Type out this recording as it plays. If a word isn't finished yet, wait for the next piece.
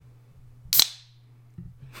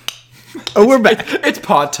Oh, we're back. It's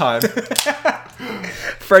pod time.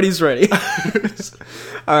 Freddy's ready.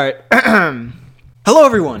 All right. Hello,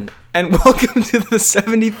 everyone, and welcome to the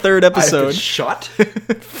 73rd episode. Shot?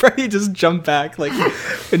 Freddy just jumped back, like,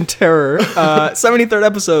 in terror. 73rd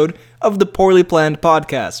episode of the Poorly Planned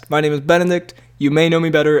Podcast. My name is Benedict. You may know me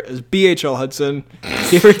better as BHL Hudson.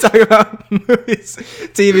 Here we talk about movies,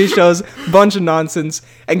 TV shows, bunch of nonsense.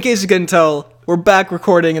 And in case you couldn't tell, we're back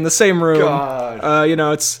recording in the same room. God.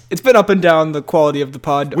 It's been up and down the quality of the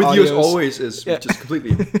pod. With audios. you as always is just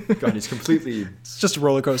completely... God, he's completely... It's just a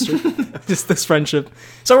roller coaster. Just this friendship.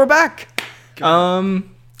 So we're back.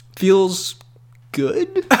 Feels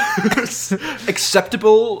good.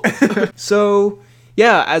 Acceptable. So,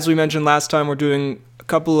 yeah, as we mentioned last time, we're doing a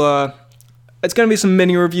couple, it's going to be some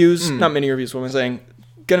mini reviews. Not mini reviews, what am I saying?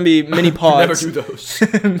 Going to be mini pods. Never do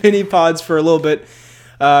those. Mini pods for a little bit.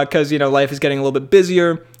 Because, life is getting a little bit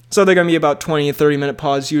busier. So they're going to be about 20 to 30-minute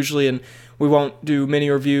pods usually, and we won't do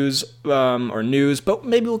mini reviews or news, but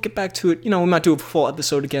maybe we'll get back to it. We might do a full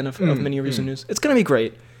episode again of mini reviews and news. It's going to be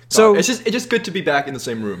great. So it's just good to be back in the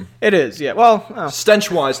same room. It is, yeah. Well,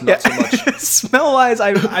 stench-wise, not so much. Smell-wise,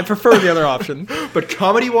 I prefer the other option. But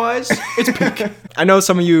comedy-wise, it's peak. I know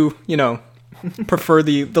some of you, prefer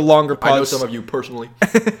the longer pods. I know some of you personally.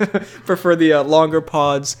 Prefer the longer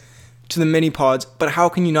pods to the mini pods, but how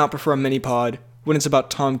can you not prefer a mini pod when it's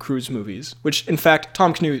about Tom Cruise movies? Which, in fact,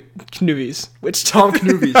 Tom Knuvies.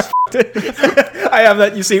 I have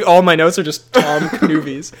that. You see, all my notes are just Tom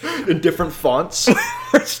Knuvies. In different fonts.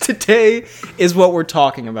 Which today is what we're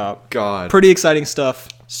talking about. God. Pretty exciting stuff.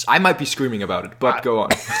 I might be screaming about it, but go on.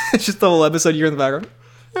 It's just the whole episode, you're in the background.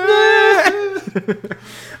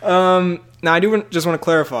 Now, I do just want to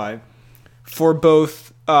clarify, for both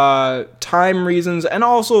time reasons and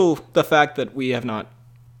also the fact that we have not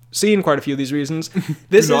seen quite a few of these reasons.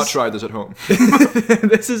 Do not try this at home.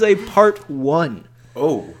 This is a part 1.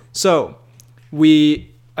 Oh. So,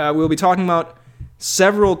 we'll be talking about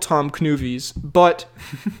several Tom Knuvies, but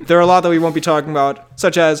there are a lot that we won't be talking about,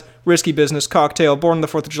 such as Risky Business, Cocktail, Born on the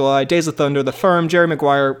 4th of July, Days of Thunder, The Firm, Jerry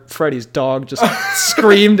Maguire, Freddy's dog just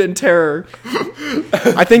screamed in terror.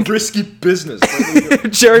 I think Risky Business.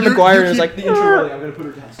 Jerry Maguire is like, the intro. I'm going to put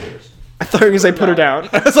her downstairs. I thought you were going to say put her down.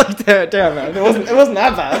 I was like, damn man, it wasn't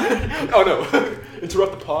that bad. Oh no.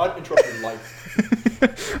 Interrupt the pod, interrupt your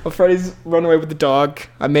life. Well, Freddy's run away with the dog.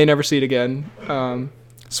 I may never see it again.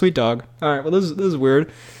 Sweet dog. All right, well, this is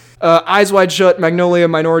weird. Eyes Wide Shut, Magnolia,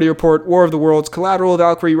 Minority Report, War of the Worlds, Collateral,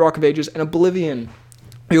 Valkyrie, Rock of Ages, and Oblivion.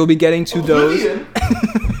 We will be getting to those.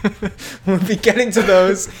 We'll be getting to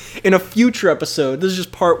those in a future episode. This is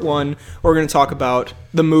just part 1. We're going to talk about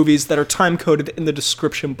the movies that are time-coded in the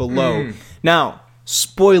description below. Now,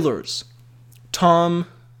 spoilers. Tom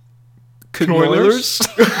Knoilers?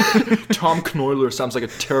 Tom Knoiler sounds like a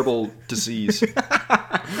terrible disease.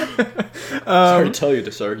 Sorry to tell you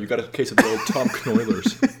this, sir. You got a case of the old Tom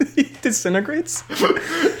Knoilers. He disintegrates?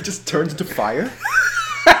 He just turns into fire?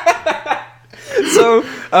 So,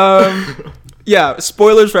 yeah,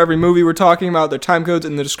 spoilers for every movie we're talking about. Their time codes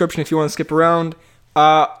in the description if you want to skip around.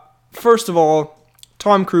 First of all,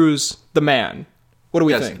 Tom Cruise, the man. What do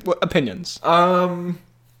we think? What opinions? Out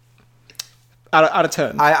of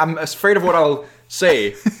 10. I'm afraid of what I'll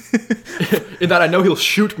say. In that I know he'll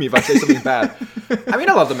shoot me if I say something bad. I mean,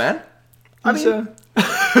 I love the man.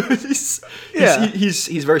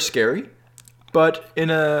 He's very scary, but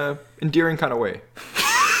in a endearing kind of way.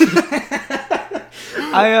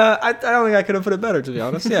 I don't think I could have put it better, to be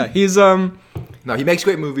honest. Yeah, he's No, he makes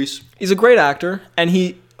great movies. He's a great actor, and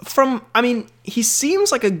he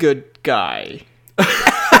seems like a good guy.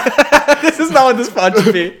 This is not what this pod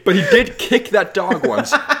should be. But he did kick that dog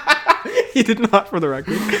once. He did not, for the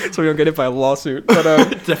record, so we don't get hit by a lawsuit. But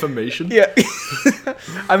defamation. Yeah.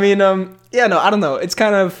 I mean, yeah, no, I don't know. It's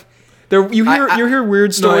kind of you hear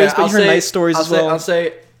weird stories, but you hear nice stories as well. I'll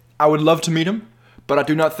say I would love to meet him, but I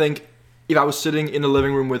do not think if I was sitting in the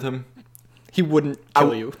living room with him, he wouldn't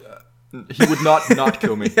kill you. He would not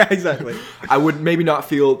kill me. Yeah, exactly. I would maybe not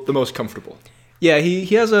feel the most comfortable. Yeah, he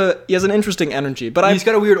has an interesting energy, but he's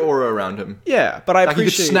got a weird aura around him. Yeah, but I appreciate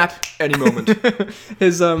he could snap any moment.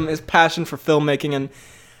 his passion for filmmaking and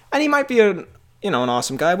he might be an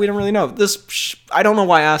awesome guy. We don't really know. I don't know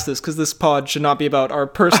why I asked this, because this pod should not be about our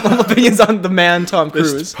personal opinions on the man Tom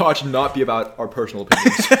Cruise. This pod should not be about our personal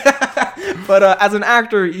opinions. But as an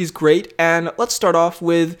actor, he's great. And let's start off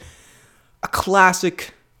with a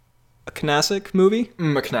classic movie.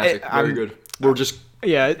 A classic, very good. We're just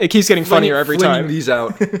it keeps getting funnier every time. These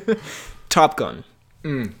out. Top Gun,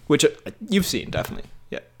 which you've seen definitely.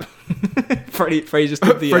 Yeah. Freddy just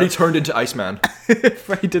did the... Freddy turned into Iceman.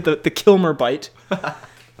 Freddy did the Kilmer bite.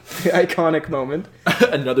 The iconic moment.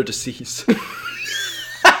 Another decease.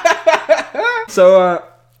 So,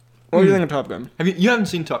 what do you think of Top Gun? You haven't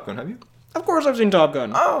seen Top Gun, have you? Of course I've seen Top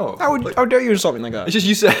Gun. Oh. How dare you insult me like that? It's just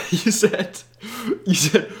you said,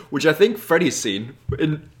 which I think Freddie's seen,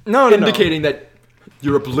 No. indicating that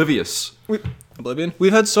you're oblivious. Oblivion?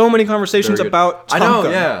 We've had so many conversations Very good. about Top I know,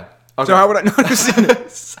 Gun. yeah. Okay. So how would I know I've seen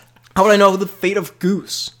it? How would I know the fate of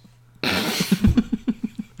Goose?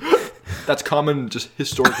 That's common, just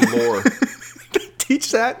historical lore.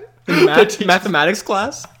 Teach that in mathematics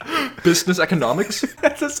class? Business economics.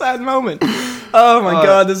 That's a sad moment. Oh my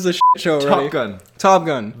god, this is a shit show already. Top Gun. Top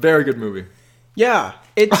Gun. Very good movie. Yeah,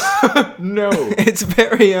 it's No. it's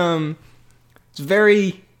very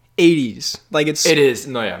 80s. Like It is.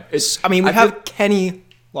 No, yeah. I mean, we have Kenny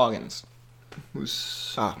Loggins.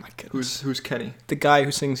 Who's Oh my goodness. who's Kenny? The guy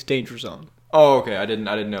who sings Danger Zone. Oh, okay. I didn't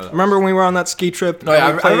know that. Remember when we were on that ski trip? No, yeah,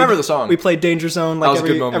 and we I remember the song. We played Danger Zone like That was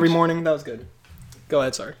a good moment. every morning. That was good. Go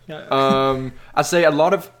ahead, sorry. Yeah. I'd say a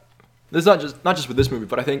lot of this not just with this movie,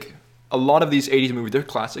 but I think a lot of these 80s movies, they're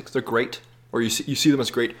classics. They're great, or you see them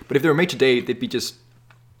as great. But if they were made today, they'd be just.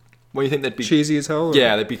 What do you think? They'd be Cheesy as hell? Or?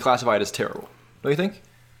 Yeah, they'd be classified as terrible. Don't you think?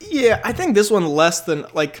 Yeah, I think this one less than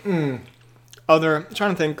like other. I'm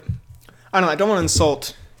trying to think. I don't know. I don't want to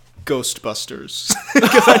insult Ghostbusters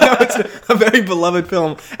because I know it's a very beloved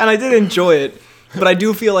film, and I did enjoy it. But I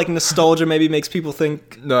do feel like nostalgia maybe makes people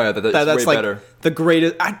think No, yeah, that's that's way like better. the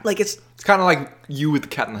greatest. It's kind of like you with the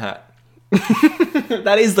Cat in the Hat.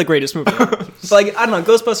 That is the greatest movie. But like I don't know.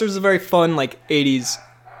 Ghostbusters is a very fun like 80s.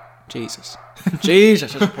 Jesus.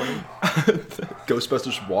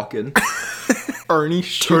 Ghostbusters walk in, Ernie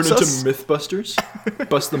turn shoots into us. Mythbusters,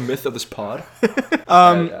 bust the myth of this pod.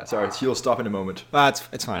 Yeah, sorry, he'll stop in a moment,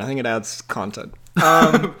 It's fine. I think it adds content.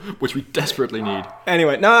 which we desperately need.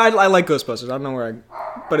 Anyway, no, I like Ghostbusters. I don't know where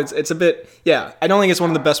but it's a bit, yeah. I don't think it's one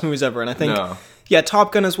of the best movies ever, and I think, No. yeah,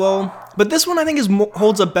 Top Gun as well. But this one I think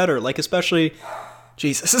holds up better, like especially,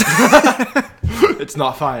 Jesus, It's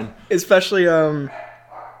not fine. especially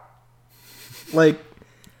like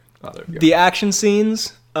Oh, there we go. the action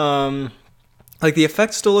scenes. Like the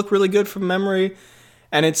effects still look really good from memory,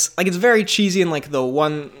 and it's very cheesy and like the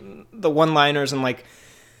one-liners and like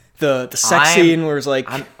the sex scene where it's like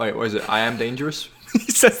Wait, what is it? I am dangerous. he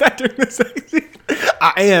says that during the sex scene.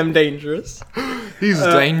 I am dangerous. He's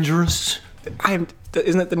dangerous.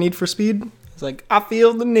 Isn't it the Need for Speed? It's like I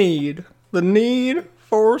feel the need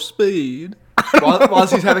for speed. While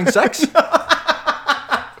he's having sex.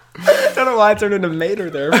 I don't know why I turned into Mater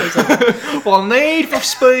there. For a second. Well, need for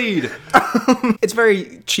speed. It's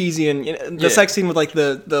very cheesy and the sex scene with like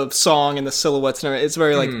the song and the silhouettes and everything. It's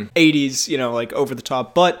very like 80s, like over the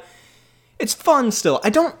top, but it's fun still.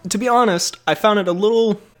 To be honest, I found it a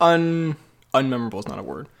little unmemorable is not a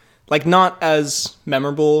word. Like not as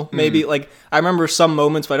memorable, maybe. Like I remember some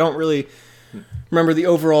moments, but I don't really remember the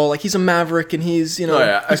overall. Like he's a maverick and he's he's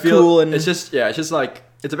cool and it's just like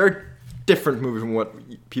it's a very different movie from what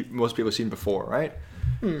most people have seen before, right?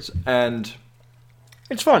 And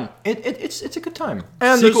it's fun. It's a good time.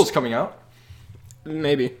 And sequel's coming out.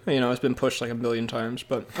 Maybe it's been pushed like a billion times,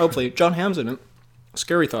 but hopefully John Hamm's in it.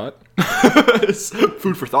 Scary thought. It's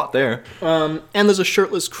food for thought there. And there's a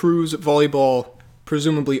shirtless Cruise volleyball,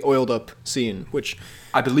 presumably oiled up scene, which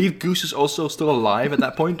I believe Goose is also still alive at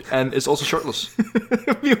that point and is also shirtless.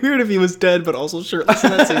 it'd be weird if he was dead but also shirtless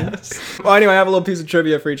in that scene. Well, anyway, I have a little piece of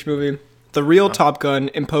trivia for each movie. The real Top Gun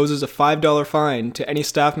imposes a $5 fine to any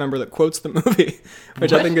staff member that quotes the movie,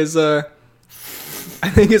 which I think is a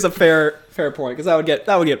fair point because that would get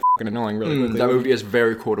fucking annoying really quickly. That movie is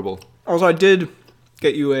very quotable. Also, I did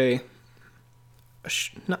get you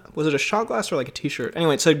was it a shot glass or like a T-shirt?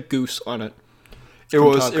 Anyway, it said Goose on it. It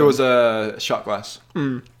was a shot glass.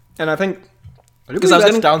 And I think because I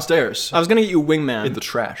was downstairs I was gonna get you Wingman in the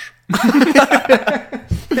trash. I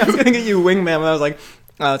was gonna get you Wingman, but I was like,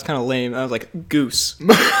 oh, that's kind of lame. I was like, Goose.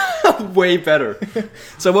 Way better.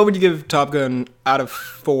 So what would you give Top Gun out of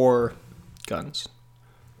 4 guns?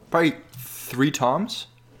 Probably 3 toms,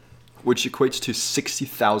 which equates to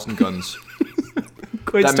 60,000 guns.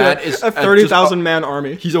 Equates That to man is a 30,000 man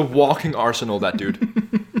army. He's a walking arsenal, that dude.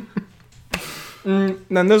 And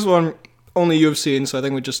then this one, only you've seen, so I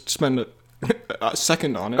think we just spend a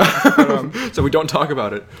second on it. But, So we don't talk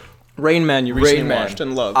about it. Rain Man you recently watched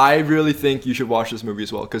and loved. I really think you should watch this movie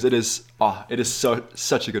as well, because it is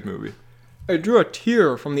such a good movie. I drew a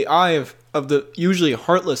tear from the eye of the usually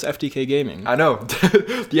heartless FTK Gaming. I know.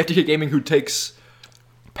 The FTK Gaming who takes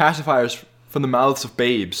pacifiers from the mouths of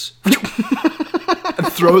babes and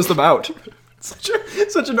throws them out.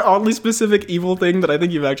 Such an oddly specific evil thing that I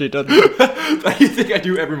think you've actually done. I think I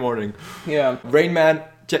do every morning. Yeah. Rain Man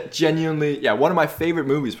Genuinely, yeah, one of my favorite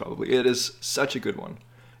movies. Probably, it is such a good one.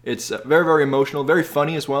 It's very, very emotional, very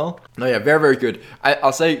funny as well. No, yeah, very, very good.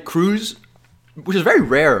 I'll say Cruise, which is very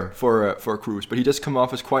rare for Cruise, but he does come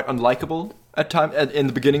off as quite unlikable at time in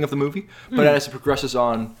the beginning of the movie. But as it progresses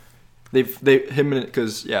on,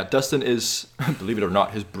 because Dustin is, believe it or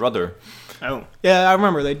not, his brother. Oh, yeah, I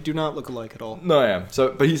remember they do not look alike at all. No, yeah.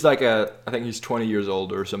 So, but he's like I think he's 20 years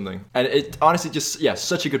old or something, and it honestly just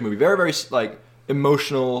such a good movie. Very, very like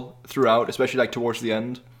emotional throughout, especially like towards the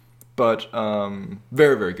end. But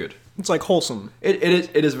very, very good. It's like wholesome. It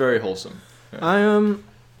is very wholesome.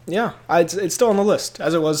 Yeah. It's still on the list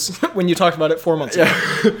as it was when you talked about it 4 months ago.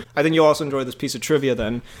 I think you'll also enjoy this piece of trivia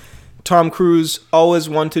then. Tom Cruise always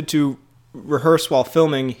wanted to rehearse while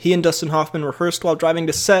filming. He and Dustin Hoffman rehearsed while driving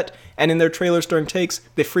to set, and in their trailers during takes,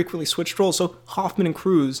 they frequently switched roles. So Hoffman and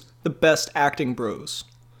Cruise, the best acting bros.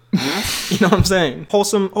 You know what I'm saying?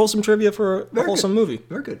 Wholesome trivia for a wholesome movie.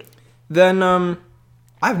 Very good. Then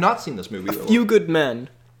I have not seen this movie. A Few Good Men.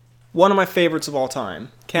 One of my favorites of all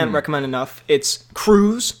time. Can't recommend enough. It's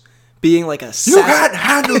Cruise being like a You can't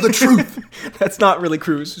handle the truth. That's not really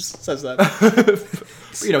Cruise who says that.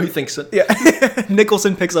 You know, he thinks it. Yeah.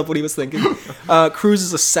 Nicholson picks up what he was thinking. Cruise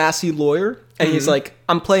is a sassy lawyer, and he's like,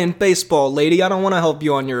 I'm playing baseball, lady. I don't want to help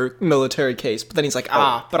you on your military case. But then he's like,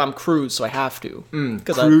 but I'm Cruise, so I have to.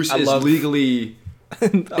 Cruise is legally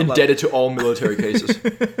indebted to all military cases.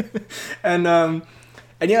 And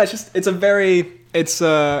yeah, it's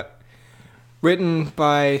written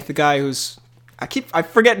by the guy who's, I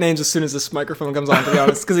forget names as soon as this microphone comes on, to be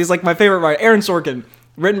honest, because he's like my favorite writer, Aaron Sorkin.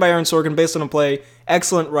 Written by Aaron Sorkin, based on a play.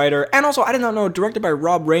 Excellent writer. And also, I did not know, directed by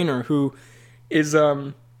Rob Reiner, who is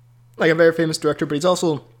like a very famous director, but he's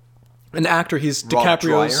also an actor. He's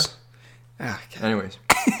DiCaprio's... Anyways.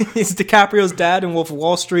 He's DiCaprio's dad in Wolf of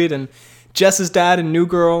Wall Street, and Jess's dad in New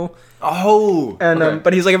Girl. Oh! And okay.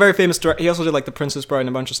 But he's like a very famous director. He also did like The Princess Bride and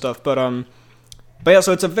a bunch of stuff. But yeah,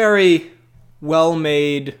 so it's a very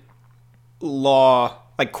well-made law,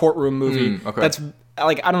 like courtroom movie. Okay. That's,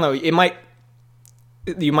 like, I don't know, you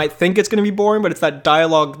might think it's going to be boring, but it's that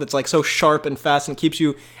dialogue that's like so sharp and fast and keeps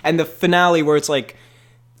you, and the finale where it's like,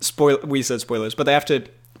 we said spoilers, but they have to,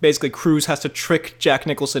 basically Cruise has to trick Jack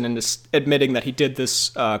Nicholson into admitting that he did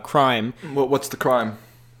this crime. What's the crime?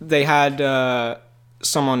 They had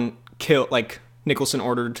someone killed, like Nicholson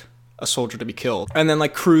ordered a soldier to be killed. And then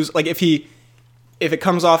like Cruise, like if it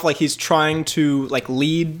comes off like he's trying to like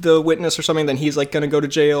lead the witness or something, then he's like going to go to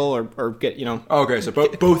jail or get, you know. Okay, so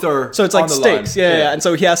both are so it's like stakes. Line. Yeah. And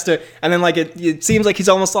so he has to, and then like it seems like he's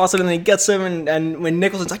almost lost it, and then he gets him, and when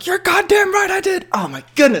Nicholson's like, you're goddamn right, I did. Oh my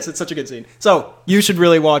goodness, it's such a good scene. So you should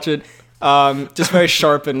really watch it. Just very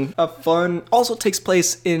sharp and fun. Also takes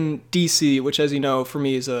place in DC, which, as you know, for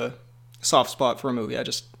me is a soft spot for a movie.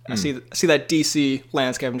 I see that DC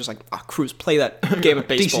landscape. I'm just like, Cruise, play that game of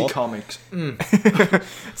baseball. DC Comics.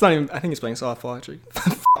 It's not even. I think he's playing softball actually.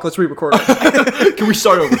 Let's re-record it. Can we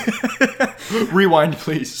start over? Rewind,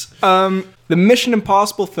 please. The Mission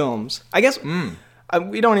Impossible films. I guess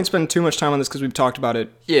we don't need to spend too much time on this because we've talked about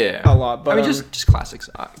it. A lot. But I mean, just classics.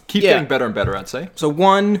 Keep getting better and better, I'd say. So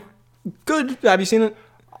one, good. Have you seen it?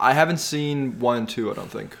 I haven't seen 1 and 2. I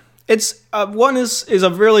don't think. It's one is a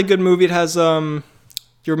really good movie. It has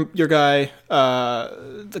your guy,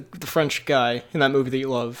 the French guy in that movie that you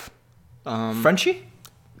love. Frenchie?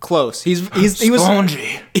 Close. He was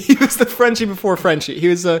Spongy. He was the Frenchie before Frenchie. He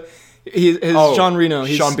was Jean Reno.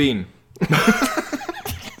 He's Sean Bean.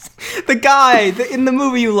 The guy in the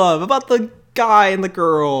movie you love, about the guy and the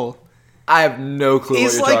girl. I have no clue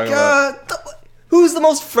He's what you're talking about. Who's the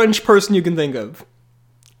most French person you can think of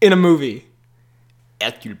in a movie?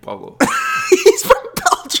 Hercule Poirot. He's from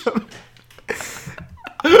Belgium.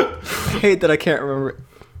 I hate that I can't remember it.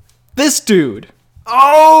 This dude.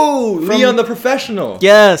 Oh, Leon the Professional.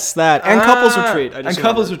 Yes, that. And Couples Retreat.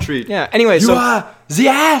 Couples Retreat. Yeah, anyway, you are the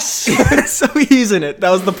ass. So he's in it. That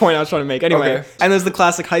was the point I was trying to make. Anyway, okay. And there's the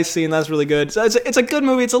classic heist scene. That's really good. So it's a good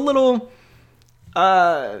movie. It's a little...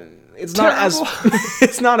 it's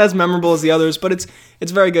not as memorable as the others, but it's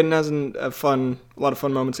very good and has a lot of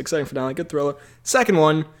fun moments, exciting finale, good thriller. Second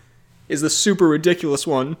one is the super ridiculous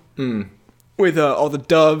one with all the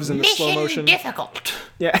doves and the slow motion. Difficult.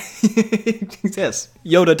 Yeah, yes,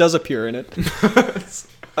 Yoda does appear in it.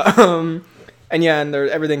 And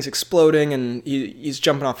everything's exploding, and he's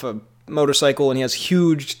jumping off a motorcycle, and he has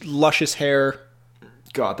huge, luscious hair.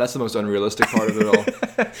 God, that's the most unrealistic part of it all.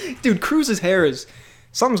 Dude, Cruise's hair is...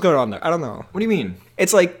 Something's going on there. I don't know. What do you mean?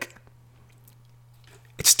 It's like...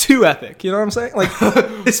 It's too epic. You know what I'm saying? Like,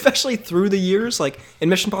 especially through the years. Like, in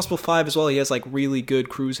Mission Impossible 5 as well, he has, like, really good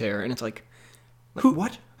Cruise hair. And it's like...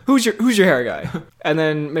 What? Who's your hair guy? And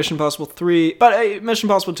then Mission Impossible 3. But Mission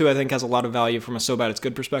Impossible 2, I think, has a lot of value from a so bad it's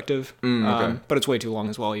good perspective. Okay. But it's way too long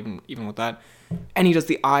as well, even with that. And he does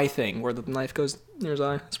the eye thing, where the knife goes near his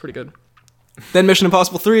eye. It's pretty good. Then Mission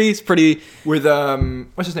Impossible 3 is pretty... With,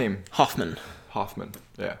 what's his name? Hoffman.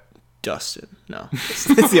 Yeah. Dustin. No.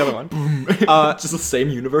 It's the other one. Just the same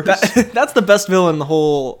universe? That's the best villain in the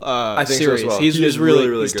whole I think series. so as well. He's really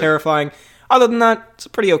good. terrifying. Other than that, it's a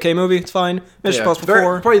pretty okay movie. It's fine. Mission Impossible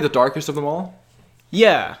 4. Probably the darkest of them all.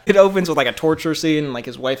 Yeah. It opens with like a torture scene, like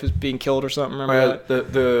his wife is being killed or something. Remember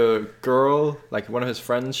that? The girl, like one of his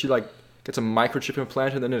friends, she like gets a microchip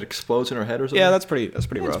implant and then it explodes in her head or something. Yeah, that's pretty rough. It's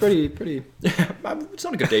pretty. It's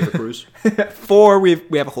not a good day for Cruise. 4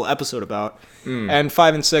 we have a whole episode about, and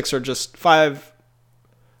 5 and 6 are just 5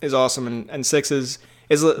 is awesome and 6 is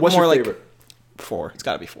What's more your like favorite? 4. It's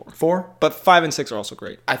got to be 4. 4? But 5 and 6 are also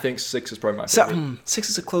great. I think 6 is probably my favorite. 6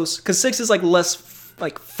 is a close because 6 is like less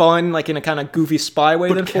like fun, like in a kind of goofy spy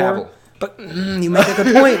way than 4. Cavill. But you make a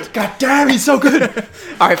good point. God damn, he's so good.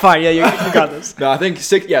 All right, fine. Yeah, you got this. No, I think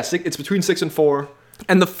 6. Yeah, 6. It's between 6 and 4.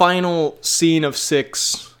 And the final scene of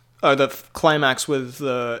 6, the climax with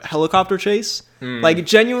the helicopter chase, like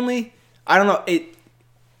genuinely, I don't know.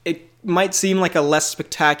 It might seem like a less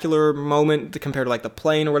spectacular moment compared to like the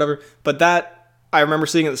plane or whatever, but that I remember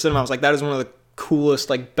seeing at the cinema. I was like, that is one of the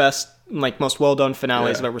coolest, like best, like most well done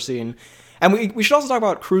finales I've ever seen. And we should also talk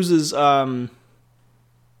about Cruise's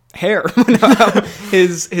hair,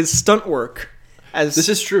 his stunt work. As This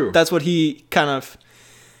is true. That's what he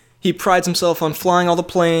prides himself on, flying all the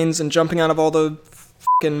planes and jumping out of all the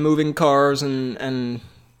fucking moving cars and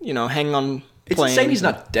you know, hanging on It's planes. insane he's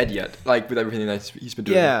not dead yet, like with everything that he's been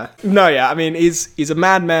doing. Yeah. No, yeah. I mean, he's a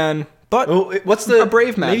madman, but What's the a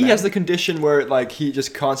brave madman. Maybe he has the condition where like he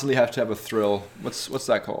just constantly have to have a thrill. What's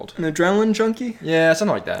that called? an adrenaline junkie. Yeah,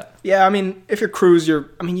 something like that. Yeah, I mean, if you're Cruise, you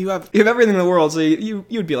have everything in the world, so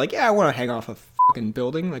you'd be like, yeah, I want to hang off a fucking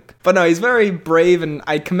building, like. But no, he's very brave, and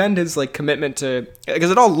I commend his like commitment to,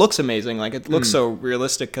 because it all looks amazing, like it looks so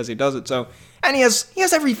realistic because he does it so, and he has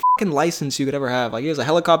every fucking license you could ever have, like he has a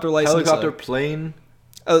helicopter license, Plane.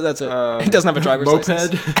 oh, that's it. He doesn't have a driver's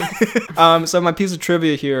license. Moped. So my piece of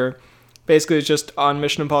trivia here. Basically, it's just on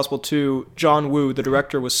Mission Impossible 2, John Woo, the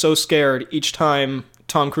director, was so scared each time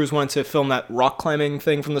Tom Cruise wanted to film that rock climbing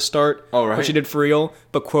thing from the start, which he did for real,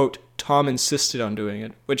 but, quote, Tom insisted on doing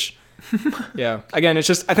it, which, yeah. Again, it's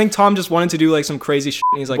just, I think Tom just wanted to do, like, some crazy shit,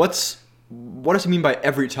 and he's like... What does he mean by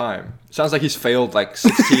every time? Sounds like he's failed, like,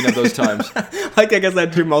 16 of those times. Like, I guess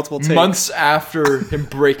I'd do multiple takes. Months after him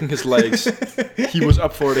breaking his legs, he was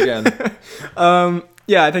up for it again.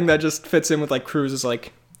 Yeah, I think that just fits in with, like, Cruise is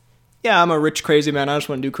like... Yeah, I'm a rich, crazy man. I just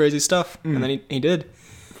want to do crazy stuff. And then he did.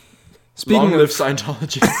 Long live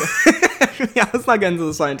Scientology. Yeah, let's not get into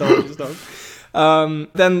the Scientology stuff.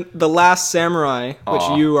 Then The Last Samurai, which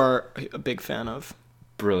you are a big fan of.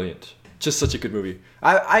 Brilliant. Just such a good movie.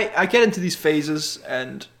 I get into these phases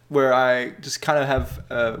and where I just kind of have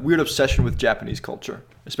a weird obsession with Japanese culture,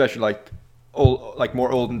 especially like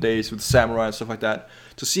more olden days with samurai and stuff like that.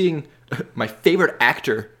 So seeing my favorite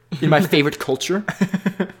actor in my favorite culture,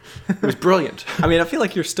 it was brilliant. I mean, I feel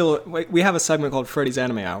like you're still... We have a segment called Freddy's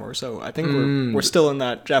Anime Hour, so I think we're still in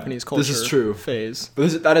that Japanese culture This is true. phase.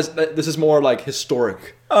 But this is more like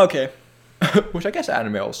historic. Okay. Which I guess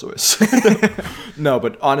anime also is. No,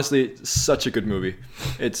 but honestly, such a good movie.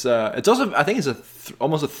 It's also, I think it's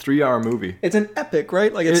almost a 3-hour movie. It's an epic,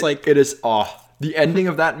 right? Like it's like... It is, the ending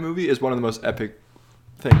of that movie is one of the most epic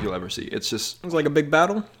things you'll ever see. It's like a big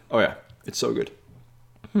battle? Oh yeah, it's so good.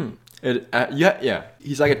 Yeah.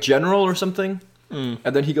 He's like a general or something, and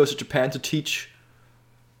then he goes to Japan to teach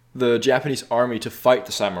the Japanese army to fight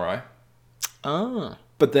the samurai. Ah.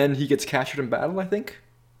 But then he gets captured in battle, I think.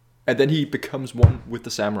 And then he becomes one with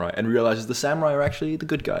the samurai and realizes the samurai are actually the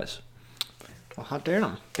good guys. Well, hot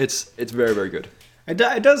damn. It's very, very good. It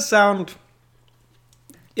does sound...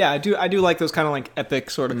 Yeah, I do like those kind of like epic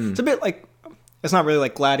sort of... It's a bit like... It's not really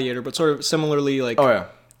like Gladiator, but sort of similarly like... Oh yeah.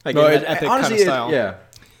 Like in that epic honestly, kind of style. Yeah.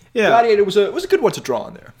 Yeah. Gladiator was a good one to draw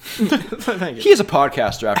on there. Thank you. He is a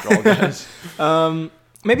podcaster after all, guys.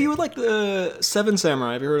 Maybe you would like the Seven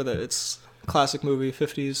Samurai. Have you heard of it? It's a classic movie,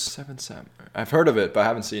 50s. Seven Samurai. I've heard of it, but I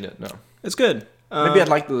haven't seen it, no. It's good. Maybe I'd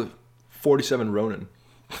like the 47 Ronin.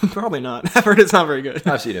 Probably not. I've heard it's not very good.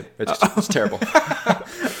 I've seen it. It's terrible.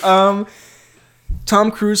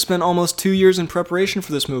 Tom Cruise spent almost 2 years in preparation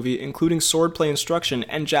for this movie, including swordplay instruction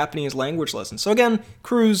and Japanese language lessons. So again,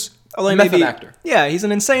 Cruise, although Method actor. Yeah, he's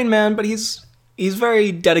an insane man, but he's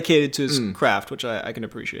very dedicated to his craft, which I can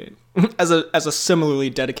appreciate. As a similarly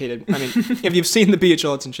dedicated, I mean, if you've seen the B.H.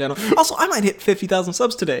 Hudson channel. Also, I might hit 50,000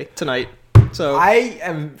 subs tonight. So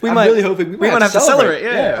I'm really hoping we might have to celebrate.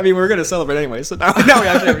 Yeah. I mean, we're gonna celebrate anyway. So now we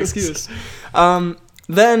actually have an excuse.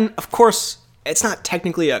 Then, of course, it's not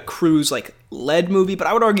technically a cruise like led movie, but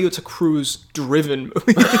I would argue it's a cruise driven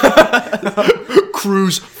movie.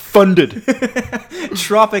 Cruise funded.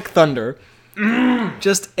 Tropic Thunder.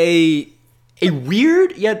 Just a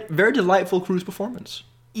weird yet very delightful cruise performance.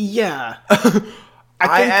 Yeah.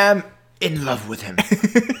 I am in love with him.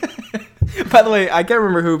 By the way, I can't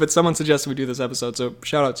remember who, but someone suggested we do this episode, so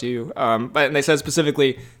shout out to you. And they said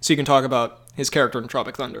specifically so you can talk about his character in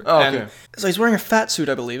Tropic Thunder. Oh, okay. And so he's wearing a fat suit,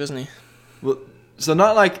 I believe, isn't he? Well, so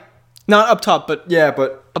not like... Not up top, but... Yeah,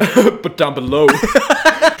 but but down below.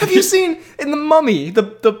 Have you seen in The Mummy, the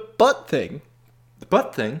butt thing? The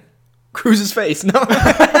butt thing? Cruise's face. No.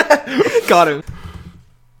 Got him.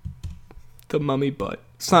 The mummy butt.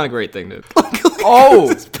 It's not a great thing to...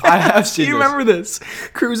 Oh! I have seen this. Do you remember this?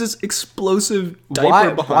 Cruise's explosive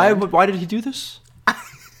diaper behind. Why did he do this?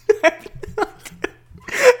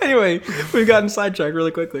 Anyway, we've gotten sidetracked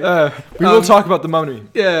really quickly. We will talk about The Mummy.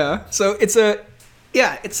 Yeah. So it's an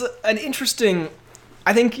interesting...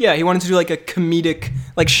 I think, yeah, he wanted to do like a comedic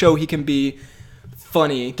like show he can be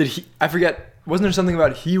funny. Did he... I forget... Wasn't there something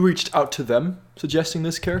about he reached out to them suggesting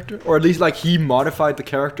this character? Or at least like he modified the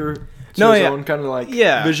character to his own kind of like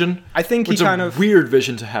vision? I think he kind of... weird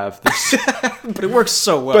vision to have. This. But it works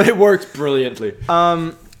so well. But it works brilliantly.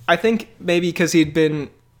 I think maybe because he'd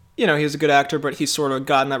been... he was a good actor, but he's sort of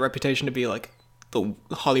gotten that reputation to be like the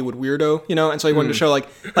Hollywood weirdo, and so he wanted to show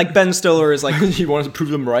like Ben Stiller is like... He wanted to prove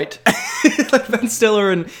them right. Like Ben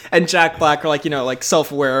Stiller and Jack Black are like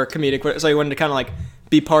self-aware comedic, so he wanted to kind of like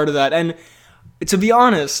be part of that. And to be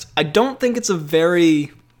honest, I don't think it's a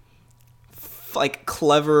very like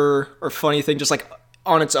clever or funny thing just like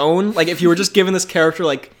on its own. Like if you were just given this character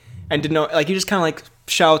like and didn't know, like he just kind of like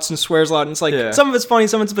shouts and swears a lot, and it's like some of it's funny,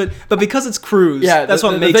 some of it's a bit, but because it's Cruise, that's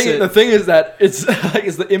what makes it. The thing is that it's like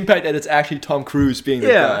it's the impact that it's actually Tom Cruise being the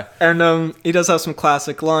guy. And he does have some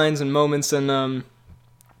classic lines and moments, and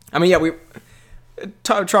I mean,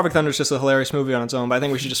 Tropic Thunder is just a hilarious movie on its own, but I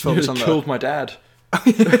think we should just focus on the... killed my dad.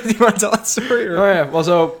 Do you want to tell that story? Or? Oh yeah, well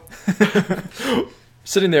so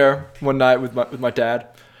sitting there one night with my dad,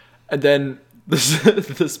 and then the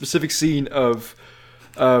specific scene of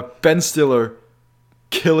Ben Stiller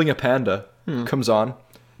killing a panda comes on.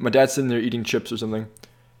 My dad's sitting there eating chips or something,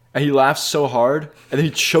 and he laughs so hard, and then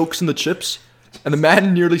he chokes in the chips, and the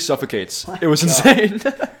man nearly suffocates. It was insane.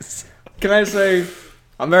 Can I say...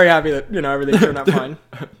 I'm very happy that, everything turned out fine.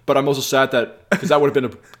 But I'm also sad because that would have been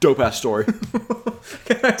a dope-ass story.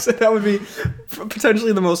 Can I say that would be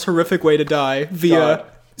potentially the most horrific way to die via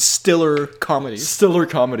Stiller comedy. Stiller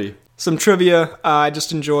comedy. Some trivia I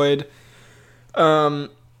just enjoyed. In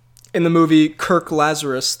the movie, Kirk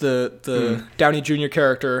Lazarus, the Downey Jr.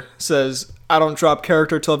 character, says, "I don't drop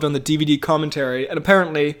character till I've done the DVD commentary." And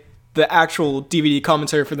apparently... the actual DVD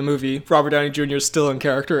commentary for the movie, Robert Downey Jr. is still in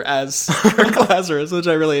character as Kirk Lazarus, which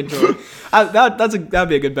I really enjoy. That'd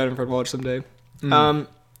be a good Benford watch someday.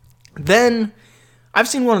 Then, I've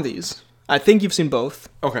seen one of these. I think you've seen both.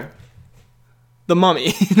 Okay. The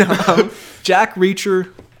Mummy. Jack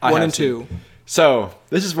Reacher 1 and 2. So,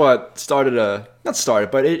 this is what started not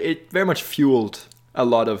started, but it very much fueled a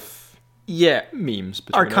lot of memes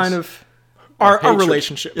between our us. kind of... Our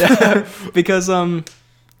relationship. Yeah. Because,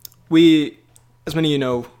 we, as many of you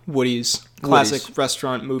know, Woody's classic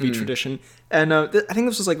restaurant movie tradition. And I think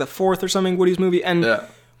this was like the fourth or something Woody's movie. And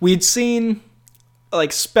we'd seen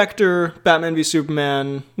like Spectre, Batman v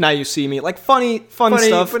Superman, Now You See Me. Like funny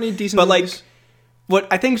stuff. Funny, decent but movies. Like what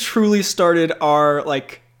I think truly started our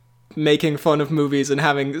like making fun of movies and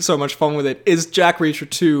having so much fun with it is Jack Reacher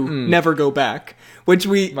 2, Never Go Back. Which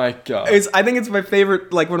my God. I think it's my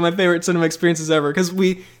favorite, like one of my favorite cinema experiences ever, because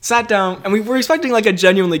we sat down and we were expecting like a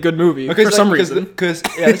genuinely good movie for some reason. Because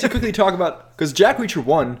let's quickly talk about, because Jack Reacher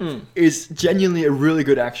 1 is genuinely a really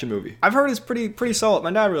good action movie. I've heard it's pretty solid.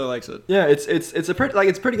 My dad really likes it. Yeah, it's a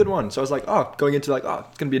pretty good one. So I was like, going into like,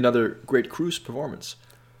 it's gonna be another great Cruise performance.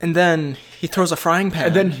 And then he throws a frying pan.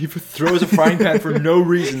 And then he throws a frying pan for no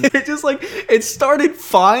reason. It just like, it started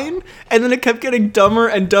fine, and then it kept getting dumber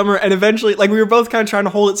and dumber, and eventually, like, we were both kind of trying to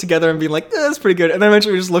hold it together and being like, that's pretty good. And then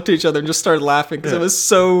eventually we just looked at each other and just started laughing, because it was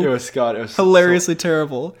so... It was hilariously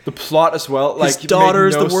terrible. The plot as well, like, his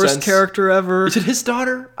daughter's the worst character ever. Is it his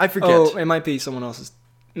daughter? I forget. Oh, it might be someone else's.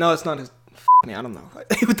 No, it's not his... me, I don't know.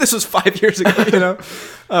 This was 5 years ago,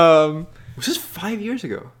 Was this 5 years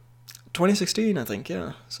ago? 2016, I think,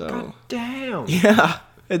 yeah. So God damn. Yeah.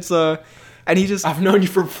 It's and he just... I've known you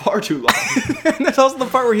for far too long. And there's also the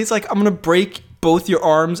part where he's like, I'm gonna break both your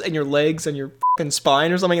arms and your legs and your fucking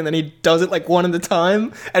spine or something, and then he does it like one at a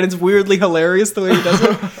time, and it's weirdly hilarious the way he does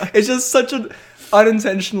it. It's just such an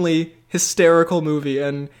unintentionally hysterical movie,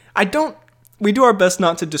 and we do our best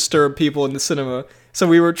not to disturb people in the cinema, so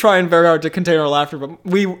we were trying very hard to contain our laughter, but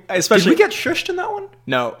Did we get shushed in that one?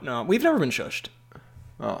 No, we've never been shushed.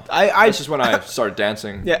 Oh, I this is when I started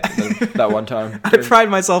dancing. Yeah. that one time. I pride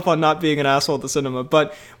myself on not being an asshole at the cinema,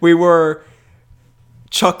 but we were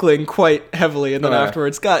chuckling quite heavily, and then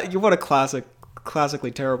afterwards, God, what a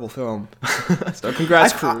classically terrible film. So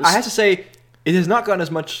congrats, Cruise. I have to say, it has not gotten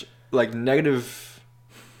as much like negative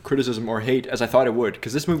criticism or hate as I thought it would,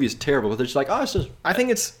 because this movie is terrible. But they're just like, oh, it's just. I think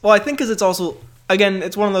because it's also, again,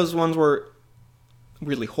 it's one of those ones where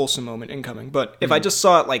really wholesome moment incoming. But if I just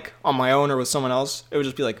saw it like on my own or with someone else, it would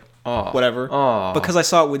just be like, whatever. Because I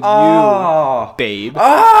saw it with you, babe.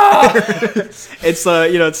 It's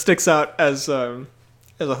it sticks out as a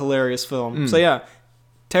hilarious film. So yeah,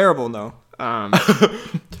 terrible though. I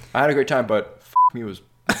had a great time, but me was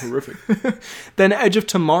horrific. Then Edge of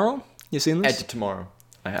Tomorrow. You seen this? Edge of Tomorrow.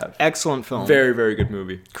 I have. Excellent film. Very, very good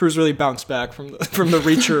movie. Cruise really bounced back from the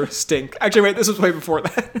Reacher stink. Actually, wait, this was way before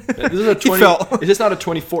that. Yeah, this is is this not a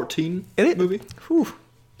 2014 movie? Whew.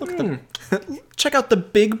 Look at check out the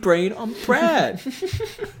big brain on Brad.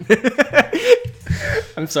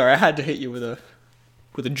 I'm sorry, I had to hit you with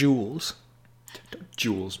a Jules. Don't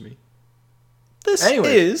Jules me. This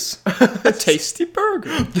is a tasty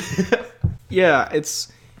burger. Yeah,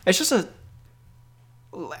 it's just a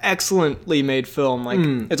excellently made film. Like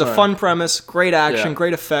it's a fun premise, great action,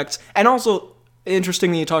 great effects, and also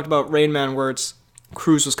interesting that you talked about Rain Man, where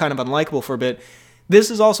Cruise was kind of unlikable for a bit. This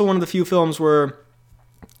is also one of the few films where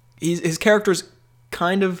his character's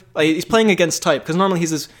kind of like, he's playing against type, because normally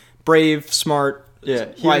he's this brave, smart.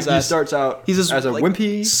 Yeah, he starts out as a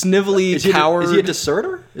wimpy, snivelly coward. Is he a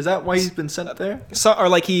deserter? Is that why he's been sent there? So, or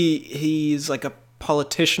like he's like a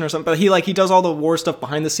politician or something, but he does all the war stuff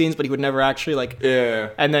behind the scenes, but he would never actually like. Yeah.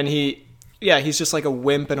 And then he's just like a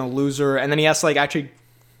wimp and a loser, and then he has to like actually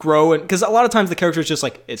grow, and because a lot of times the character is just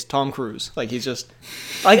like, it's Tom Cruise, like he's just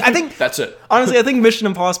like, I think that's it. Honestly, I think Mission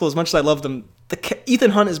Impossible, as much as I love them,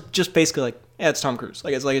 Ethan Hunt is just basically like, yeah, it's Tom Cruise.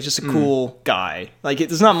 Like it's just a cool guy. Like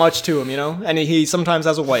there's not much to him, and he sometimes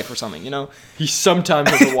has a wife or something, He sometimes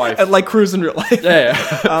has a wife. Like Cruise in real life.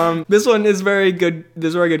 Yeah. This one is very good.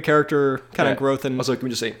 There's very good character kind of growth, and also, can we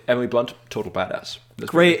just say Emily Blunt, total badass.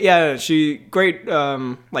 Great. Yeah, great.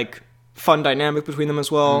 Like fun dynamic between them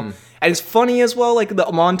as well, and it's funny as well. Like the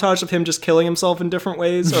montage of him just killing himself in different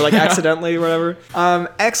ways, or like accidentally, or whatever.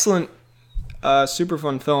 Excellent, super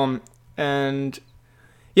fun film. And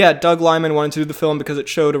yeah, Doug Liman wanted to do the film because it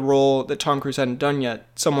showed a role that Tom Cruise hadn't done yet.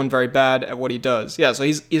 Someone very bad at what he does. Yeah, so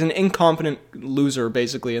he's an incompetent loser,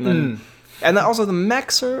 basically. And then also the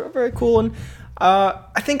mechs are very cool. And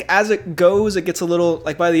I think as it goes, it gets a little,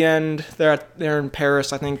 like by the end, they're in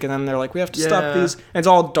Paris, I think. And then they're like, we have to stop these. And it's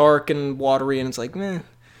all dark and watery, and it's like, meh.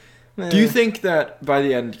 Do you think that by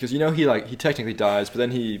the end, because he technically dies, but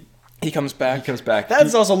then he comes back. He comes back.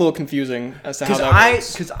 That's also a little confusing as to how that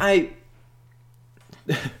works. Because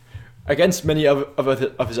against many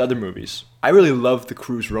of his other movies, I really love the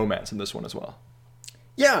Cruise romance in this one as well.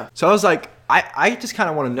 Yeah. So I was like, I just kind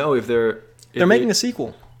of want to know if they're making a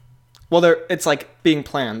sequel. Well, it's like being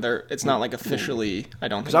planned. It's not like officially. I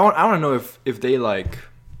don't. Because I want to know if they like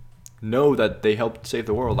know that they helped save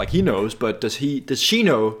the world. Like he knows, but does she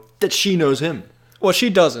know that she knows him? Well, she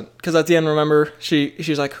doesn't, because at the end, remember,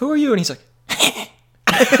 she's like, "Who are you?" And he's like,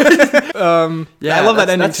 yeah, I love that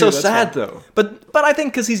ending. That's too. so sad, though. But I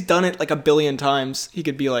think because he's done it like a billion times, he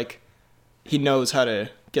could be like, he knows how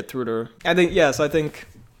to get through to her. I think yes. I think,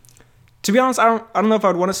 to be honest, I don't know if I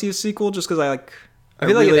would want to see a sequel, just because I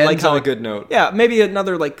feel like it ends on a good note. Yeah, maybe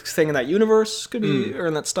another like thing in that universe could be or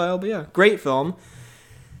in that style. But yeah, great film.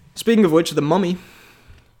 Speaking of which, The Mummy.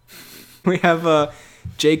 We have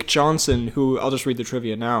Jake Johnson, who I'll just read the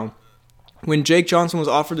trivia now. When Jake Johnson was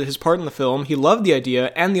offered his part in the film, he loved the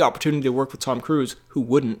idea and the opportunity to work with Tom Cruise, who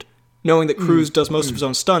wouldn't, knowing that Cruise does most of his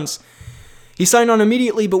own stunts. He signed on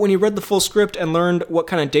immediately, but when he read the full script and learned what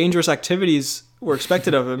kind of dangerous actions were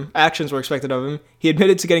expected of him, he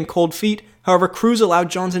admitted to getting cold feet. However, Cruise allowed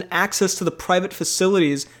Johnson access to the private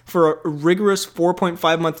facilities for a rigorous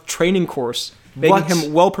 4.5-month training course, making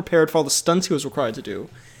him well prepared for all the stunts he was required to do.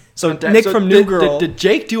 So Nick from New Girl... Did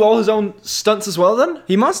Jake do all his own stunts as well, then?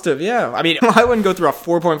 He must have, yeah. I mean, I wouldn't go through a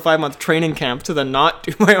 4.5-month training camp to then not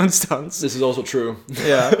do my own stunts. This is also true.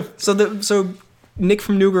 Yeah. So Nick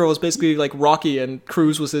from New Girl was basically like Rocky, and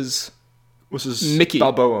Cruise was his Mickey.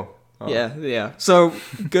 Balboa. Oh. Yeah. So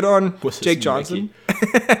good on Jake Johnson.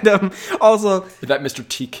 And also... That Mr.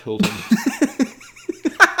 T killed him.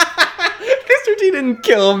 he didn't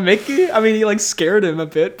kill Mickey. I mean, he like scared him a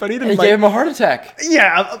bit, but he didn't. He like, gave him a heart attack.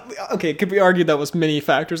 Yeah. Okay. Could we argue that was many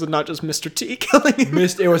factors and not just Mr. T killing him?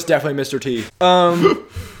 It was definitely Mr. T.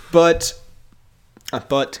 But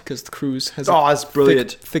because the cruise has Oh, that's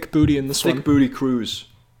brilliant. thick booty in this Thick one. booty cruise.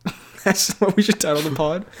 That's what we should title the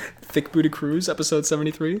pod. Thick Booty Cruise, episode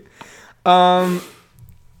 73. It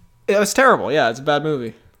was terrible. Yeah, it's a bad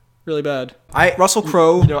movie. Really bad. Russell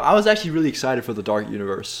Crowe. You know, I was actually really excited for the Dark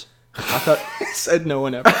Universe. I thought... Said no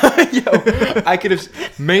one ever. Yo, I could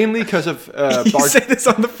have... Mainly because of You Bart... say this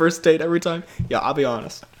on the first date every time. Yeah, I'll be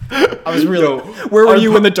honest. I was really... Yo, Where were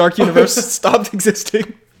you when the Dark Universe stopped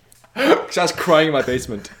existing? Because I was crying in my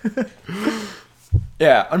basement.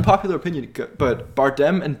 Yeah, unpopular opinion, but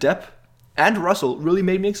Bardem and Depp and Russell really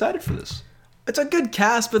made me excited for this. It's a good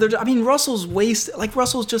cast, but Russell's wasted. Like,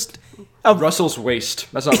 Russell's just... Russell's waist.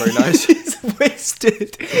 That's not very nice. He's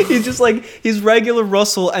wasted. He's just like, he's regular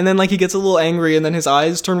Russell, and then like he gets a little angry, and then his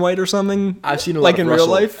eyes turn white or something. I've seen a lot like of in Russell,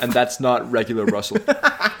 real life, and that's not regular Russell.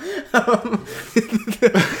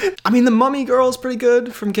 I mean, the Mummy girl is pretty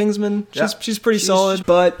good from Kingsman. She's pretty solid,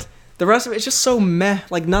 but the rest of it, it's just so meh.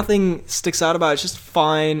 Like, nothing sticks out about it. It's just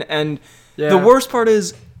fine, and the worst part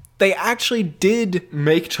is they actually did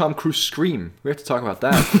make Tom Cruise scream. We have to talk about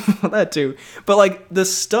that. that too. But like the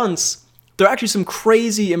stunts, there are actually some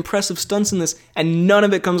crazy impressive stunts in this, and none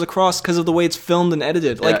of it comes across because of the way it's filmed and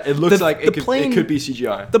edited. Like, it looks like it could be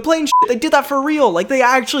CGI. The plane shit, they did that for real. Like, they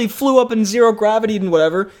actually flew up in zero gravity and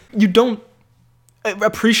whatever. You don't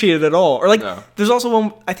appreciate it at all. Or like, there's also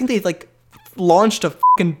one, I think they like launched a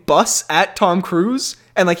fucking bus at Tom Cruise,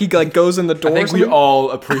 and like he like goes in the door. I think we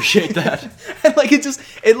all appreciate that. And like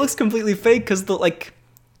it looks completely fake because the like,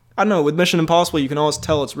 I don't know, with Mission Impossible you can always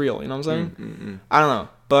tell it's real. You know what I'm saying? I don't know,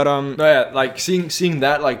 but no, yeah, like seeing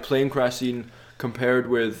that like plane crash scene compared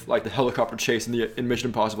with like the helicopter chase in Mission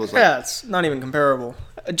Impossible is like, yeah, it's not even comparable.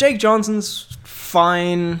 Jake Johnson's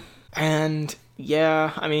fine, and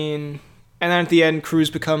yeah, I mean, and then at the end Cruise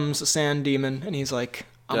becomes a sand demon, and he's like,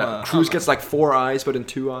 Cruise gets like 4 eyes, but in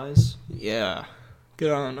 2 eyes. Yeah.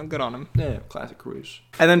 Good on him. Yeah, classic Cruise.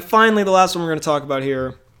 And then finally, the last one we're going to talk about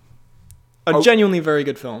here, a genuinely very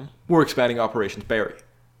good film. We're expanding operations. Barry.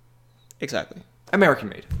 Exactly. American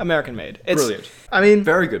made. It's brilliant. I mean,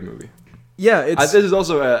 very good movie. Yeah, it's... this is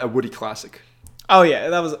also a Woody classic. Oh yeah,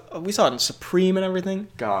 that was... We saw it in Supreme and everything.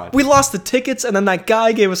 God. We lost the tickets, and then that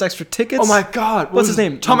guy gave us extra tickets. Oh my God. What's his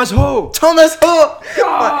name? Thomas Ho. Thomas Ho!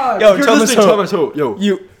 God. Yo, Thomas Ho. Thomas Ho.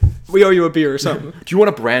 Yo. We owe you a beer or something. Do you want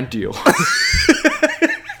a brand deal?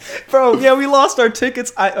 Bro, yeah, we lost our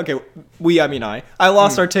tickets. I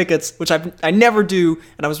lost our tickets, which I never do,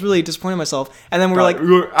 and I was really disappointed in myself. And then we were like,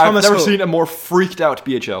 I've never seen a more freaked out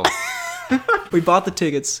BHL. We bought the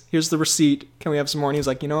tickets. Here's the receipt. Can we have some more? And he was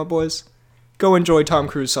like, you know what, boys? Go enjoy Tom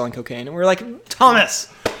Cruise selling cocaine. And we were like,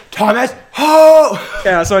 Thomas! Oh!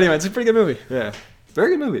 Yeah, so anyway, it's a pretty good movie. Yeah.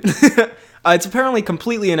 Very good movie. It's apparently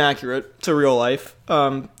completely inaccurate to real life.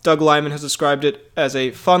 Doug Liman has described it as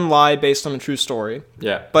a fun lie based on a true story.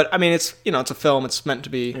 Yeah. But, I mean, it's a film. It's meant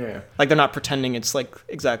to be... Yeah. Like, they're not pretending it's, like,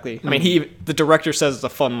 exactly... I mean, the director says it's a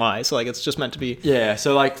fun lie, so, like, it's just meant to be... Yeah,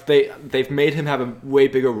 so, like, they've made him have a way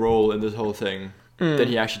bigger role in this whole thing than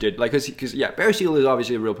he actually did. Like, because Barry Seal is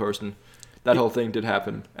obviously a real person. That whole thing did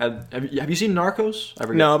happen. And have you seen Narcos? I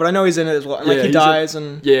forget. No, but I know he's in it as well. And, like, he dies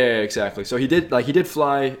and... Yeah, exactly. So he did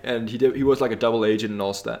fly, and he was like a double agent and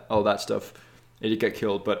all that stuff. And he did get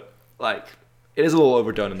killed, but like it is a little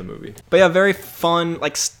overdone in the movie. But yeah, very fun,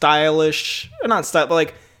 like stylish, not style, but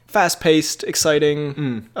like fast-paced,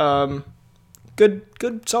 exciting.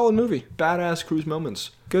 Good, solid movie. Badass Cruise moments.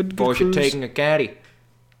 Good Boys, Cruise. you're taking a caddy.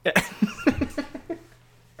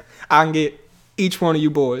 I can get each one of you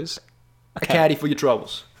boys a caddy for your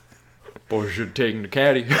troubles. Boys, you're taking the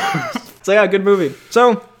caddy. So yeah, good movie.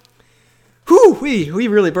 So, we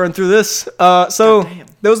really burned through this. So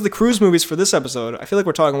those are the Cruise movies for this episode. I feel like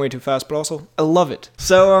we're talking way too fast, but also I love it.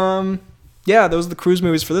 So yeah, those are the Cruise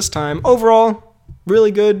movies for this time. Overall,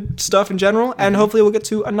 really good stuff in general, and hopefully we'll get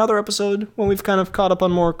to another episode when we've kind of caught up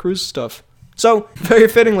on more Cruise stuff. So, very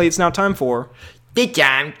fittingly, it's now time for The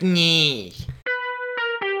Jam Knee.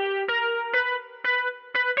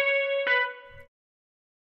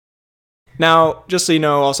 Now, just so you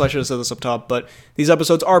know, also I should have said this up top, but these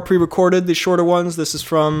episodes are pre-recorded, the shorter ones. This is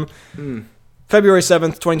from February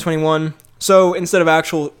 7th, 2021. So instead of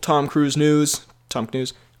actual Tom Cruise news,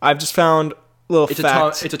 I've just found little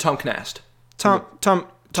facts. It's a Tom Knast. Tom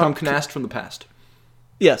Knast from the past.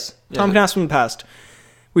 Yes, Tom Knast from the past.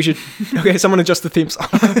 We should... Okay, someone adjust the theme song.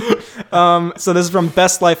 So this is from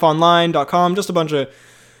bestlifeonline.com. Just a bunch of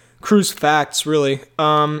Cruise facts, really.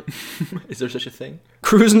 Is there such a thing?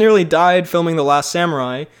 Cruz nearly died filming The Last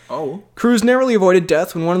Samurai. Oh. Cruz narrowly avoided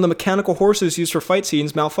death when one of the mechanical horses used for fight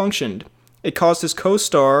scenes malfunctioned. It caused his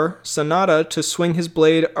co-star, Sanada, to swing his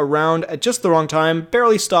blade around at just the wrong time,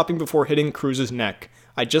 barely stopping before hitting Cruz's neck.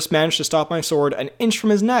 I just managed to stop my sword an inch from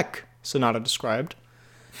his neck, Sanada described.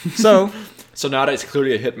 So, Sonata is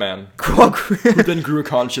clearly a hitman Cruz who then grew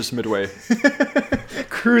conscious midway.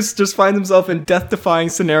 just finds himself in death-defying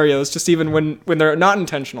scenarios, just even when they're not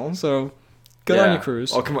intentional, so good on you,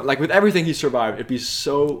 Cruz. Oh, come on. Like, with everything he survived, it'd be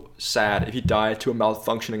so sad if he died to a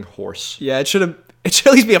malfunctioning horse. Yeah, it should at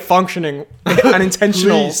least be a functioning,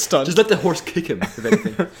 unintentional Please, stunt. just let the horse kick him, if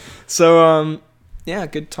anything. So, yeah,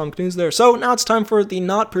 good Tonk news there. So, now it's time for the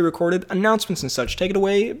not pre-recorded announcements and such. Take it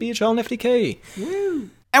away, BHL Nifty K. Woo!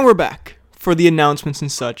 And we're back for the announcements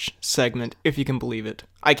and such segment, if you can believe it.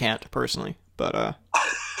 I can't, personally, but,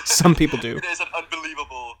 some people do. It is an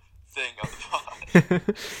unbelievable thing on the pod.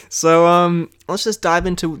 So, let's just dive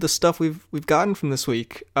into the stuff we've gotten from this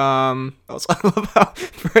week. I love how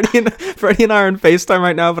Freddie and I are on FaceTime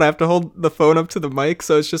right now, but I have to hold the phone up to the mic,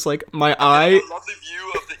 so it's just like my eye. A lovely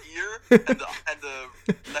view of the ear and the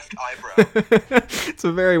left eyebrow. It's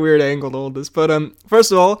a very weird angle to hold this, but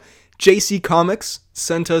first of all, JC Comics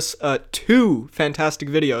sent us 2 fantastic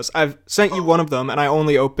videos. I've sent you one of them, and I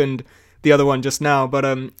only opened the other one just now, but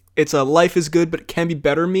it's a Life is Good, but it can be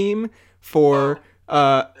better meme for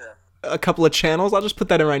a couple of channels. I'll just put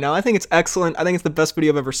that in right now. I think it's excellent. I think it's the best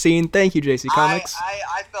video I've ever seen. Thank you, JC Comics.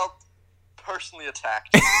 I felt personally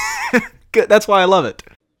attacked. Good. That's why I love it.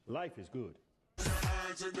 Life is good.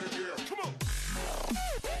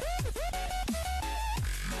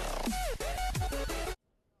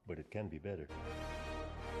 But it can be better.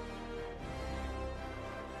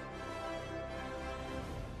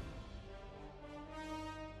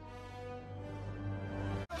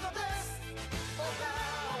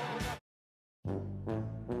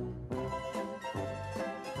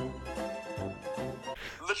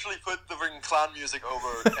 Literally put the ring clown music over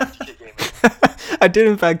FTK Gaming. I did,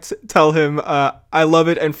 in fact, tell him I love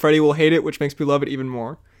it and Freddie will hate it, which makes me love it even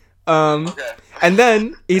more. Okay. And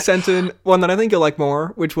then he sent in one that I think you'll like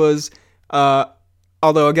more, which was,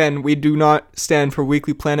 although, again, we do not stand for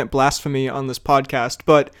Weekly Planet blasphemy on this podcast,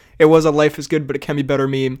 but it was a Life is Good, but it can be better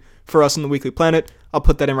meme for us in the Weekly Planet. I'll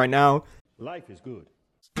put that in right now. Life is good.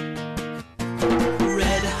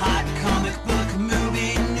 Red hot comic book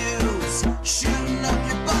movie news, shooting up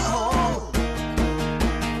your butthole.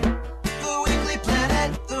 The Weekly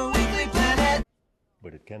Planet, the Weekly Planet.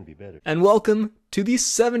 But it can be better. And welcome to the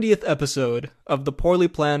 70th episode of the Poorly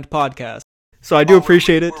Planned Podcast. So I do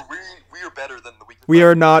appreciate it. We are better than the Weekly We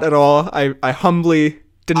Planet. are not at all. I humbly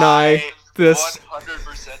deny I this.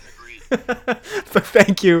 100% agree. But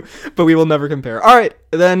thank you, but we will never compare. All right,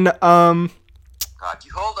 then, God,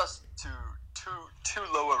 you hold us to too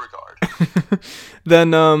low a regard.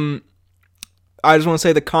 then, I just want to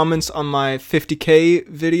say the comments on my 50K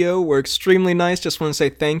video were extremely nice. Just want to say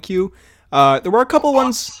thank you. There were a couple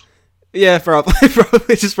ones. Yeah,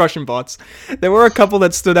 probably just Russian bots. There were a couple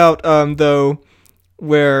that stood out, though,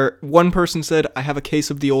 where one person said, I have a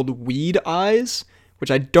case of the old weed eyes,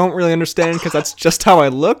 which I don't really understand because that's just how I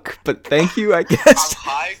look, but thank you, I guess. I'm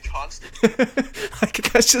high constantly.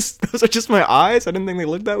 Those are just my eyes. I didn't think they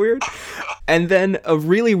looked that weird. And then a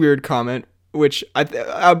really weird comment, which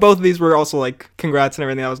both of these were also like, congrats and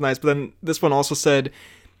everything, that was nice, but then this one also said,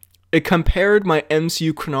 it compared my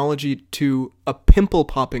MCU chronology to a pimple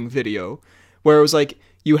popping video, where it was like,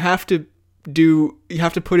 you have to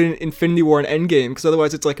put in Infinity War and Endgame, because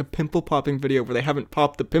otherwise it's like a pimple popping video where they haven't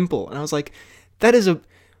popped the pimple. And I was like, that is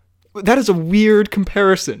a weird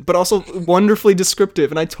comparison, but also wonderfully descriptive,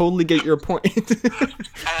 and I totally get your point. And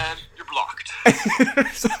you're blocked.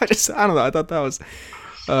 So I don't know, I thought that was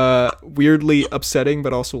weirdly upsetting,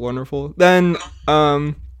 but also wonderful. Then,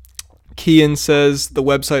 Kian says the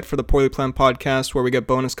website for the Poorly Planned Podcast where we get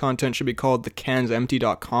bonus content should be called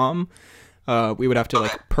thecansempty.com. We would have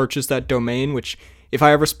to purchase that domain, which if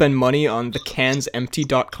I ever spend money on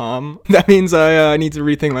thecansempty.com, that means I need to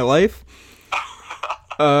rethink my life.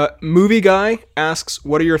 Movie Guy asks,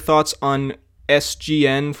 what are your thoughts on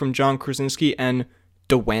SGN from John Krasinski and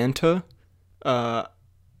Dewanta? I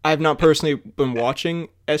have not personally been watching.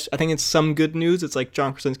 I think it's Some Good News. It's like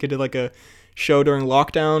John Krasinski did like a show during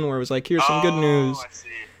lockdown where it was like, here's some good news. I see.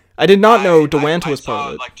 I did not know Dewanta was part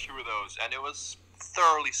of it. I saw like 2 of those, and it was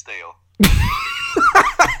thoroughly stale.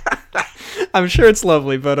 I'm sure it's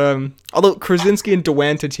lovely, but although Krasinski and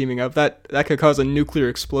Dewanta teaming up, that could cause a nuclear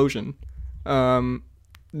explosion.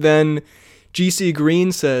 Then GC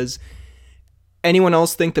Green says, anyone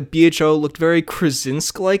else think that BHO looked very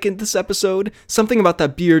Krasinski-like in this episode? Something about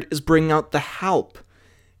that beard is bringing out the Halp.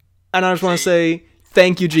 And I just want to say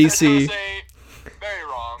thank you, I was gonna GC. say, very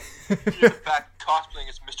wrong. You're in fact cosplaying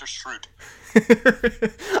as Mr. Shroot.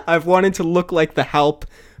 I've wanted to look like the Halp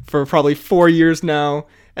for probably 4 years now,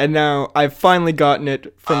 and now I've finally gotten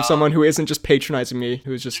it from someone who isn't just patronizing me,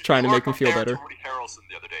 who's just trying to make me feel You were better. compared to Woody Harrelson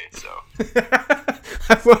the other day, so.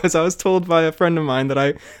 I was told by a friend of mine that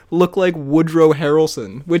I look like Woodrow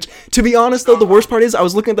Harrelson, which, to be honest though, the worst part is I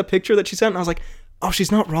was looking at the picture that she sent and I was like, oh,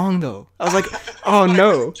 she's not wrong though. I was like, oh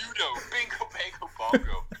no. Judo, bingo, bango,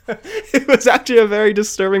 bongo. It was actually a very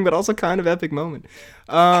disturbing but also kind of epic moment.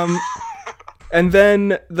 And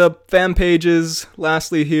then the fan pages,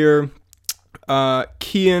 lastly here,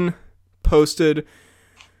 Kian posted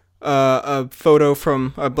a photo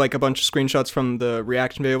from like a bunch of screenshots from the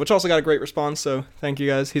reaction video, which also got a great response, so thank you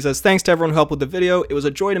guys. He says, thanks to everyone who helped with the video. It was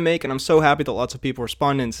a joy to make, and I'm so happy that lots of people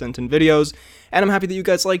responded and sent in videos, and I'm happy that you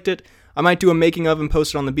guys liked it. I might do a making of and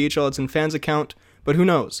post it on the BHL Hudson fans account, but who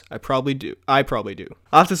knows? I probably do. I'll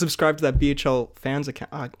have to subscribe to that BHL fans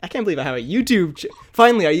account. I can't believe I have a YouTube.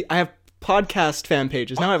 Finally, I have podcast fan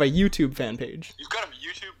pages. Now I have a YouTube fan page. You've got a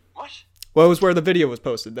YouTube. What? Well, it was where the video was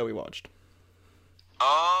posted that we watched.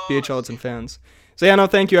 Oh. BHL Hudson fans. So yeah, no,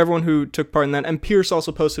 thank you everyone who took part in that. And Pierce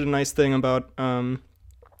also posted a nice thing about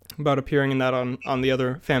appearing in that on the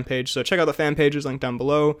other fan page. So check out the fan pages, link down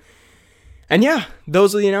below. And yeah,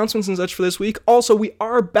 those are the announcements and such for this week. Also, we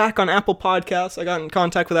are back on Apple Podcasts. I got in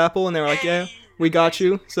contact with Apple, and they were like, "Yeah, we got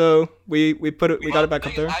you." So we got it back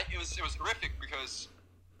up there. It was horrific because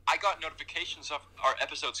I got notifications of our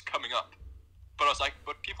episodes coming up, but I was like,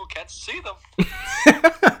 but people can't see them.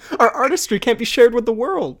 Our artistry can't be shared with the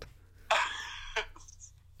world.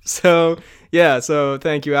 So yeah, so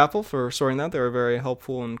thank you Apple for sorting that. They were very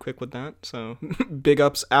helpful and quick with that. So big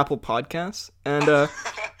ups Apple Podcasts, and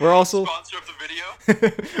we're also Sponsor of the video.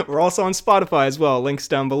 we're also on Spotify as well. Links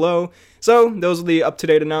down below. So those are the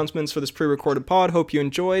up-to-date announcements for this pre-recorded pod. Hope you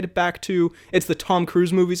enjoyed. It's the Tom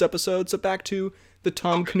Cruise movies episode. So back to the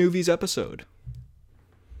Tom Knuvies episode.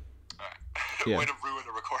 Yeah. Way to ruin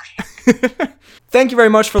the recording. Thank you very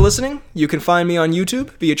much for listening. You can find me on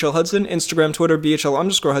YouTube, BHL Hudson, Instagram, Twitter,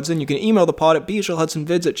 BHL_Hudson. You can email the pod at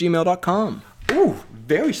bhlhudsonvids@gmail.com. Ooh,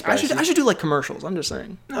 very spicy. I should do like commercials. I'm just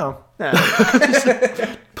saying. No.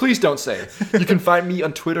 Yeah. Please don't say. You can find me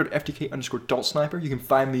on Twitter at FDK_DaltSniper. You can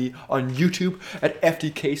find me on YouTube at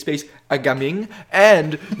FDK_Agaming.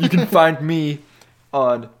 And you can find me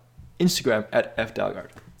on Instagram at FDalgard.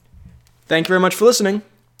 Thank you very much for listening,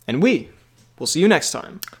 and we will see you next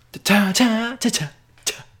time.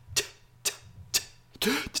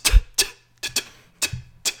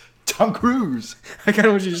 Tom Cruise. I kind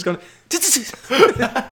of want you just going.